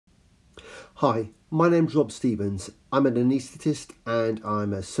Hi, my name's Rob Stevens. I'm an anaesthetist and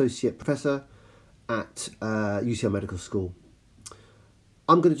I'm an associate professor at UCL Medical School.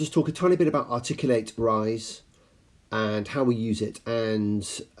 I'm going to just talk a tiny bit about Articulate Rise and how we use it, and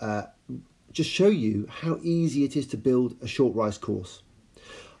just show you how easy it is to build a short Rise course.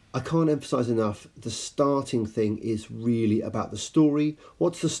 I can't emphasize enough, the starting thing is really about the story.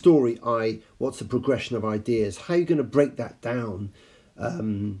 What's the story? What's the progression of ideas? How are you going to break that down?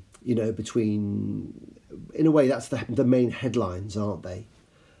 You know, between, in a way, that's the main headlines, aren't they?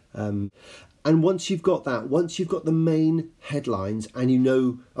 And once you've got that, once you've got the main headlines, and you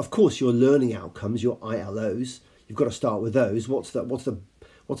know, of course, your learning outcomes, your ILOs, you've got to start with those. What's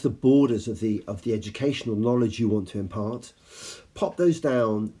the borders of the educational knowledge you want to impart? Pop those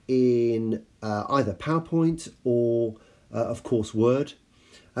down in either PowerPoint or, of course, Word,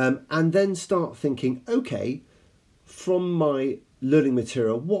 and then start thinking, okay, from my learning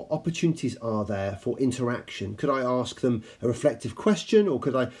material, what opportunities are there for interaction? Could I ask them a reflective question, or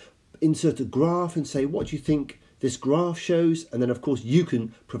could I insert a graph and say, what do you think this graph shows? And then, of course, you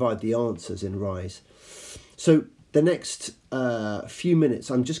can provide the answers in Rise. So the next few minutes,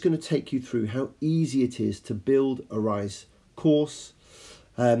 I'm just going to take you through how easy it is to build a Rise course.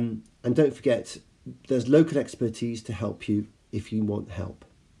 And don't forget, there's local expertise to help you if you want help.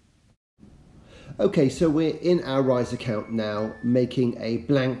 Okay, so we're in our Rise account now, making a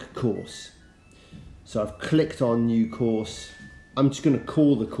blank course. So I've clicked on new course. I'm just going to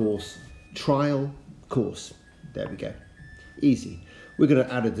call the course Trial Course. There we go. Easy. We're going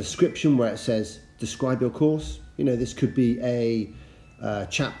to add a description where it says, describe your course. You know, this could be a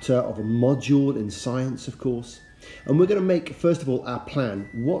chapter of a module in science, of course. And we're going to make, first of all, our plan.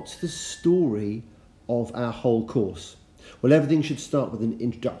 What's the story of our whole course? Well, everything should start with an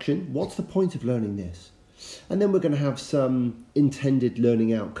introduction. What's the point of learning this? And then we're going to have some intended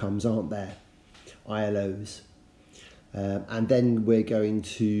learning outcomes, aren't there? ILOs. And then we're going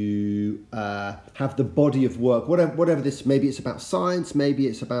to have the body of work, whatever this, maybe it's about science, maybe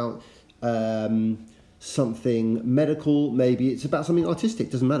it's about something medical, maybe it's about something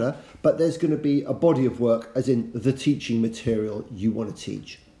artistic, doesn't matter. But there's going to be a body of work, as in the teaching material you want to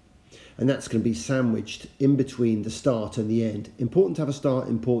teach. And that's going to be sandwiched in between the start and the end. Important to have a start,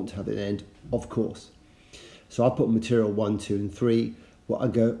 important to have an end, of course. So I'll put material 1, 2, and 3,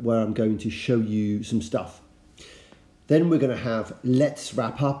 where I'm going to show you some stuff. Then we're going to have let's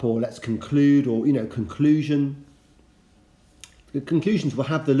wrap up, or let's conclude, or, you know, conclusion. The conclusions will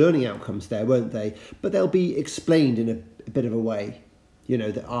have the learning outcomes there, won't they? But they'll be explained in a bit of a way. You know,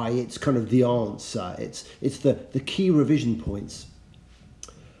 that it's kind of the answer. It's the key revision points.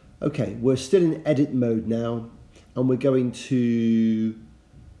 Okay, we're still in edit mode now, and we're going to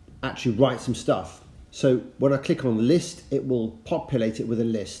actually write some stuff. So when I click on list, it will populate it with a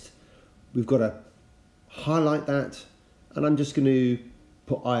list. We've got to highlight that, and I'm just going to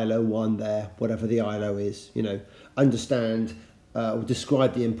put ILO 1 there, whatever the ILO is, you know, understand or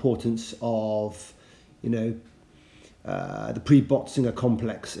describe the importance of, you know, the pre-Botzinger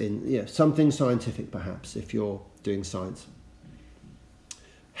complex in, you know, something scientific perhaps, if you're doing science.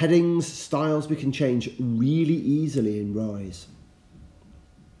 Headings, styles, we can change really easily in Rise.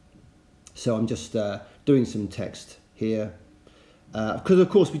 So I'm just doing some text here. Because of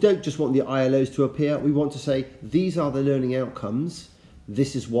course we don't just want the ILOs to appear, we want to say these are the learning outcomes,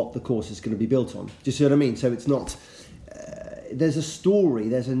 this is what the course is going to be built on. Do you see what I mean? So it's not, there's a story,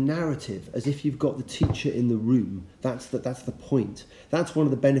 there's a narrative, as if you've got the teacher in the room. That's the point. That's one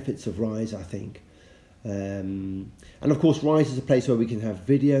of the benefits of Rise, I think. And of course Rise is a place where we can have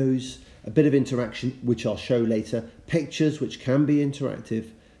videos, a bit of interaction, which I'll show later, pictures which can be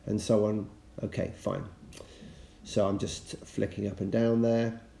interactive, and so on. Okay, fine. So I'm just flicking up and down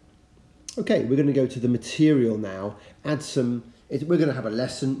there. Okay, we're going to go to the material now, add some, we're going to have a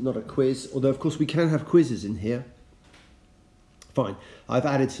lesson, not a quiz, although of course we can have quizzes in here. Fine, I've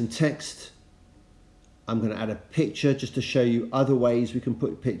added some text. I'm going to add a picture just to show you other ways we can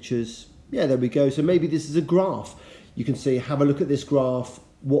put pictures. Yeah, there we go. So maybe this is a graph. You can see, have a look at this graph.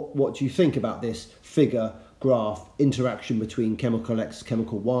 What do you think about this figure, graph, interaction between chemical X,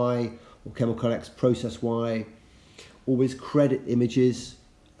 chemical Y, or chemical X, process Y? Always credit images,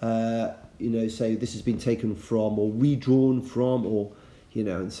 you know, say this has been taken from, or redrawn from, or, you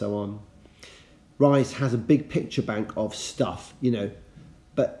know, and so on. Rise has a big picture bank of stuff, you know,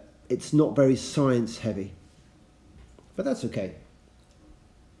 but it's not very science heavy. But that's okay.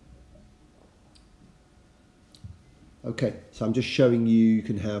 Okay, so I'm just showing you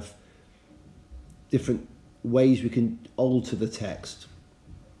can have different ways we can alter the text.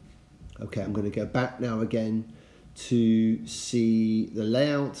 Okay, I'm going to go back now again to see the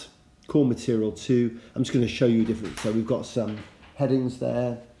layout. core material 2. I'm just going to show you different. So we've got some headings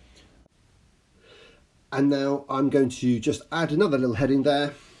there. And now I'm going to just add another little heading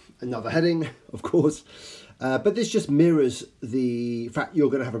there. Another heading, of course. But this just mirrors the fact you're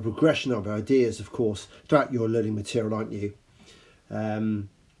going to have a progression of ideas, of course, throughout your learning material, aren't you? I'm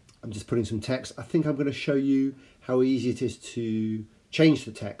just putting some text. I think I'm going to show you how easy it is to change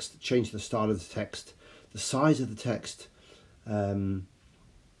the text, change the style of the text, the size of the text. Here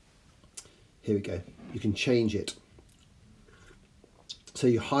we go. You can change it. So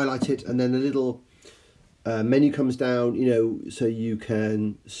you highlight it, and then a little menu comes down, you know, so you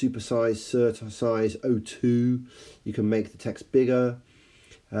can supersize, size, O2. You can make the text bigger.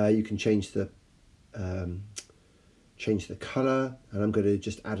 You can change the color, and I'm going to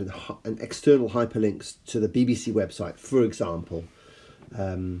just add an external hyperlinks to the BBC website, for example.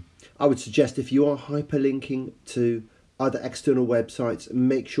 I would suggest if you are hyperlinking to other external websites,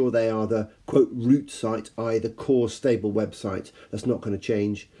 make sure they are the quote root site, i.e. the core stable website. That's not going to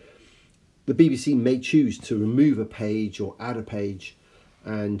change. The BBC may choose to remove a page or add a page,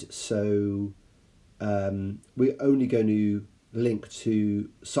 and so we're only going to link to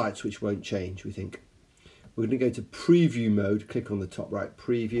sites which won't change, we think. We're going to go to preview mode, click on the top right,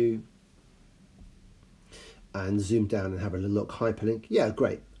 preview, and zoom down and have a little look. Hyperlink, yeah,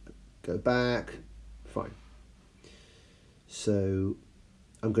 great. Go back, fine. So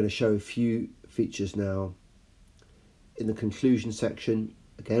I'm going to show a few features now. In the conclusion section,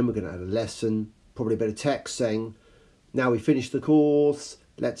 again, we're going to add a lesson, probably a bit of text saying, now we finished the course,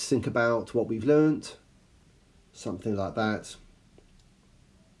 let's think about what we've learnt, something like that.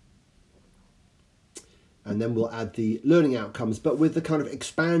 And then we'll add the learning outcomes, but with the kind of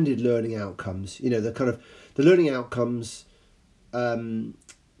expanded learning outcomes, you know, the kind of the learning outcomes,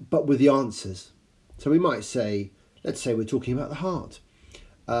 but with the answers. So we might say, let's say we're talking about the heart.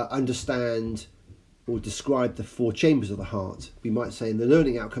 Understand or describe the 4 chambers of the heart. We might say in the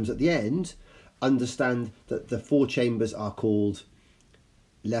learning outcomes at the end, understand that the 4 chambers are called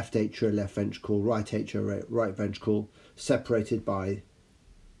left atria, left ventricle, right atria, right ventricle, separated by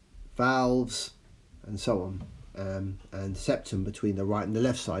valves, and so on, and septum between the right and the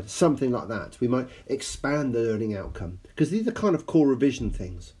left side, something like that. We might expand the learning outcome, because these are kind of core revision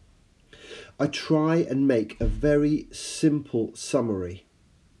things. I try and make a very simple summary,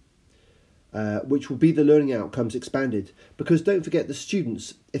 which will be the learning outcomes expanded, because don't forget the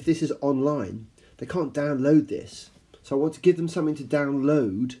students, if this is online, they can't download this. So I want to give them something to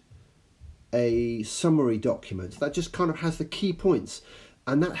download, a summary document that just kind of has the key points.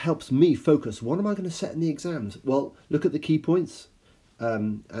 And that helps me focus. What am I going to set in the exams? Well, look at the key points,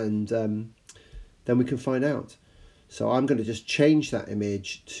 and then we can find out. So I'm going to just change that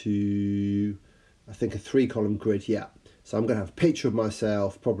image to, I think, a 3-column grid. Yeah. So I'm going to have a picture of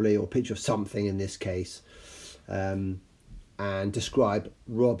myself, probably, or a picture of something in this case, and describe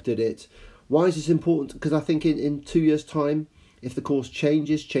Rob did it. Why is this important? Because I think in 2 years' time, if the course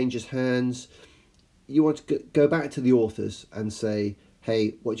changes hands, you want to go back to the authors and say,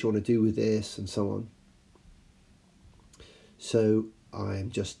 hey, what do you want to do with this, and so on. So I'm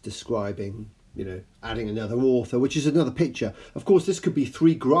just describing, you know, adding another author, which is another picture. Of course, this could be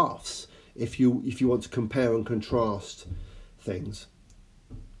 3 graphs if you want to compare and contrast things.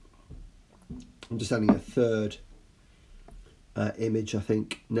 I'm just adding a 3rd image, I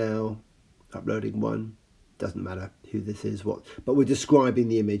think, now. Uploading one. Doesn't matter who this is, what, but we're describing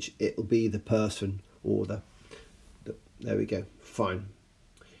the image. It'll be the person or the there we go, fine.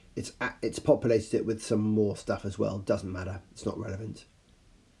 It's populated it with some more stuff as well. Doesn't matter, it's not relevant.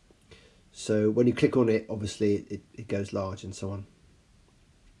 So when you click on it, obviously it goes large and so on.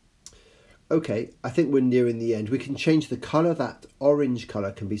 Okay, I think we're nearing the end. We can change the colour. That orange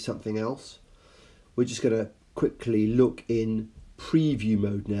colour can be something else. We're just going to quickly look in preview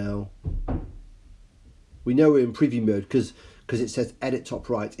mode now. We know we're in preview mode because it says edit top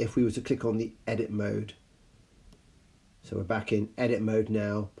right. If we were to click on the edit mode, so we're back in edit mode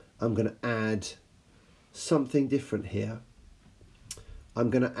now. I'm going to add something different here. I'm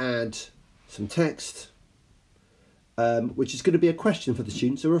going to add some text, which is going to be a question for the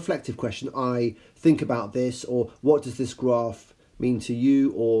students, a reflective question. I think about this, or what does this graph mean to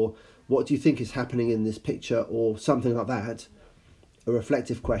you, or what do you think is happening in this picture, or something like that. A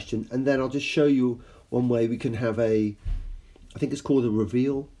reflective question. And then I'll just show you one way we can have I think it's called a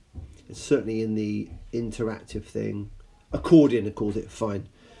reveal. It's certainly in the interactive thing. Accordion, it calls it, fine.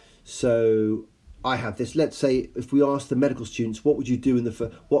 So I have this. Let's say if we ask the medical students, what would you do in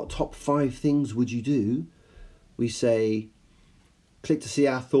what top 5 things would you do? We say, click to see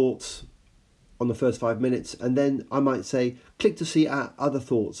our thoughts on the first 5 minutes, and then I might say click to see our other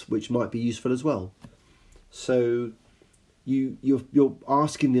thoughts which might be useful as well. So you're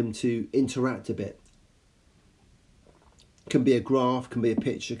asking them to interact a bit. Can be a graph, can be a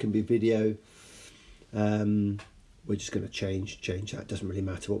picture, can be video. We're just going to change that. Doesn't really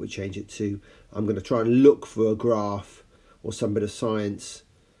matter what we change it to. I'm going to try and look for a graph or some bit of science,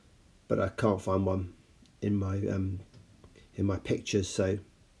 but I can't find one in my pictures. So,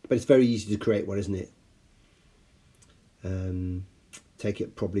 but it's very easy to create one, isn't it? Take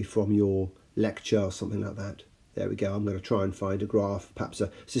it probably from your lecture or something like that. There we go. I'm going to try and find a graph, perhaps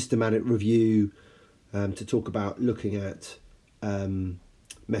a systematic review, to talk about looking at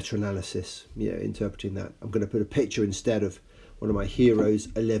meta-analysis, interpreting that. I'm going to put a picture instead of one of my heroes,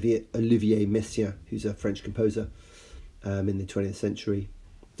 Olivier Messiaen, who's a French composer in the 20th century.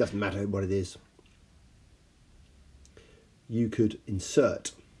 Doesn't matter what it is. You could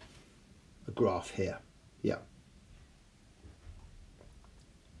insert a graph here. Yeah.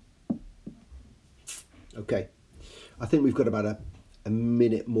 Okay. I think we've got about a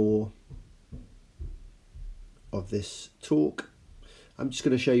minute more of this talk. I'm just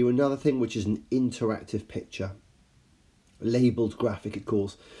going to show you another thing, which is an interactive picture, labeled graphic it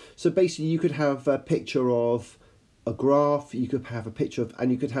calls. So basically you could have a picture of a graph, you could have a picture of,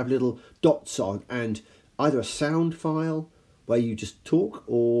 and you could have little dots on, and either a sound file where you just talk,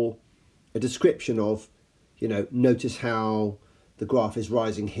 or a description of, notice how the graph is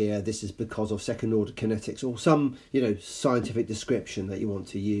rising here, this is because of second order kinetics, or some, scientific description that you want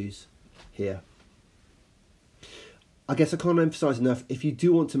to use here. I guess I can't emphasize enough, if you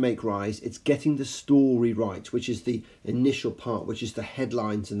do want to make Rise, it's getting the story right, which is the initial part, which is the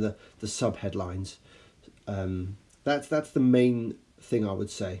headlines and the sub-headlines. That's the main thing I would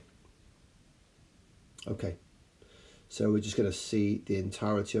say. Okay, so we're just going to see the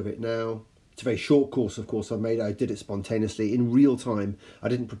entirety of it now. It's a very short course, of course, I did it spontaneously, in real time. I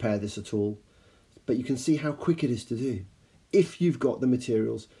didn't prepare this at all. But you can see how quick it is to do, if you've got the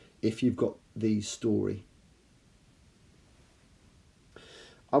materials, if you've got the story.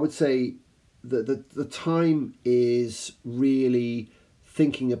 I would say that the time is really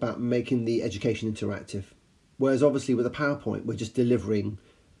thinking about making the education interactive. Whereas obviously with a PowerPoint, we're just delivering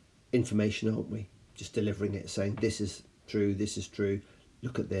information, aren't we? Just delivering it, saying this is true,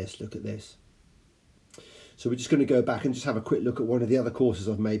 look at this, look at this. So we're just going to go back and just have a quick look at one of the other courses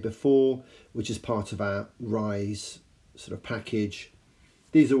I've made before, which is part of our Rise sort of package.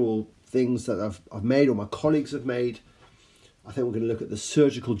 These are all things that I've made, or my colleagues have made. I think we're going to look at the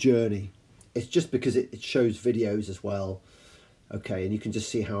surgical journey. It's just because it shows videos as well. Okay, and you can just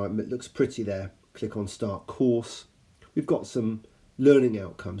see how it looks pretty there. Click on Start Course. We've got some learning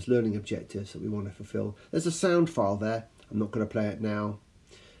outcomes, learning objectives that we want to fulfill. There's a sound file there. I'm not going to play it now.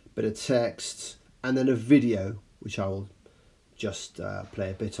 Bit of text, and then a video, which I will just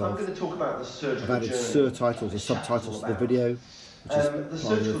play a bit of. I'm going to talk about the surgical I've added journey. surtitles or subtitles to the video, which is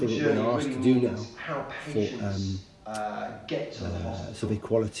part of the thing that we're asked to do now for get to the hospital, sort of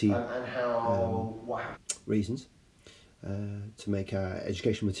equality and how reasons, to make our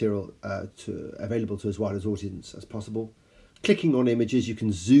education material available to as wide as audience as possible. Clicking on images, you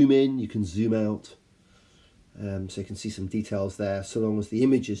can zoom in, you can zoom out, so you can see some details there, so long as the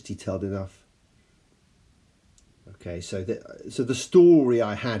image is detailed enough. Okay, so the story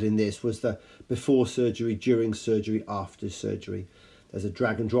I had in this was the before surgery, during surgery, after surgery. There's a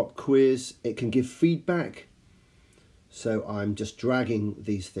drag and drop quiz. It can give feedback. So I'm just dragging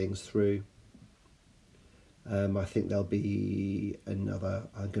these things through. I think there'll be another,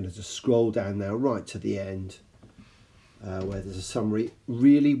 I'm going to just scroll down now right to the end where there's a summary.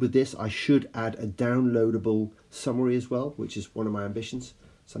 Really with this, I should add a downloadable summary as well, which is one of my ambitions,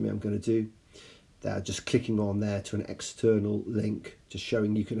 something I'm going to do. Just clicking on there to an external link, just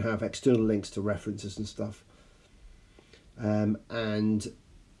showing you can have external links to references and stuff. And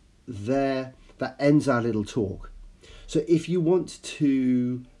there, that ends our little talk. So if you want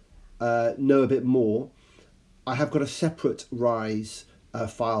to know a bit more, I have got a separate Rise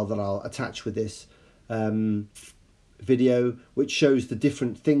file that I'll attach with this video, which shows the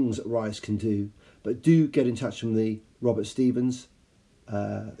different things that Rise can do. But do get in touch with me, Robert Stevens.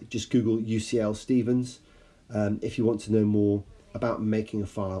 Just Google UCL Stevens if you want to know more about making a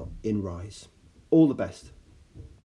file in Rise. All the best.